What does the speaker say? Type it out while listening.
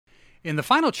In the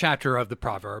final chapter of the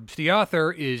Proverbs, the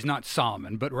author is not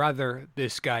Solomon, but rather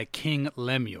this guy, King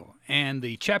Lemuel. And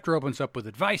the chapter opens up with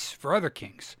advice for other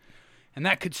kings. And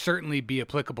that could certainly be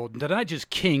applicable to not just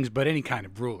kings, but any kind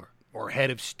of ruler, or head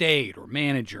of state, or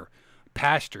manager,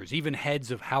 pastors, even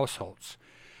heads of households.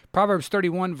 Proverbs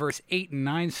 31, verse 8 and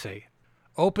 9 say,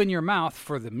 "Open your mouth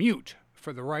for the mute,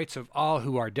 for the rights of all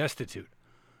who are destitute.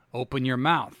 Open your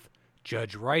mouth,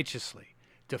 judge righteously,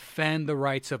 defend the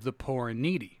rights of the poor and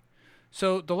needy."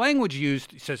 So the language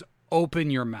used says,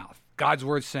 open your mouth. God's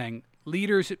word saying,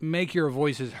 leaders, make your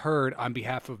voices heard on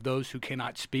behalf of those who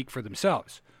cannot speak for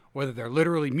themselves, whether they're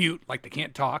literally mute, like they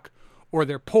can't talk, or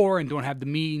they're poor and don't have the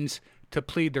means to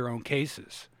plead their own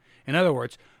cases. In other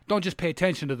words, don't just pay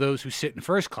attention to those who sit in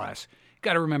first class. You've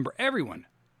got to remember everyone,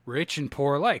 rich and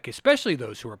poor alike, especially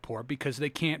those who are poor because they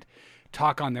can't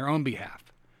talk on their own behalf.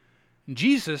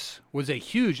 Jesus was a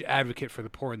huge advocate for the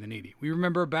poor and the needy. We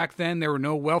remember back then there were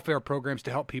no welfare programs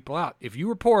to help people out. If you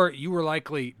were poor, you were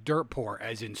likely dirt poor,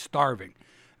 as in starving.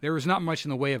 There was not much in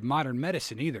the way of modern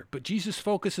medicine either, but Jesus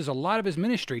focuses a lot of his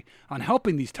ministry on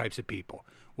helping these types of people,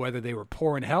 whether they were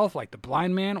poor in health, like the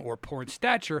blind man, or poor in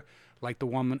stature, like the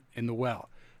woman in the well.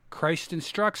 Christ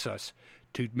instructs us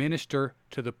to minister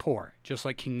to the poor, just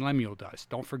like King Lemuel does.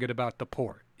 Don't forget about the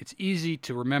poor. It's easy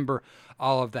to remember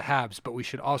all of the haves, but we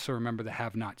should also remember the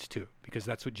have-nots too, because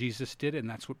that's what Jesus did, and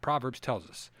that's what Proverbs tells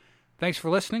us. Thanks for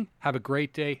listening. Have a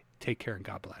great day. Take care, and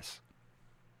God bless.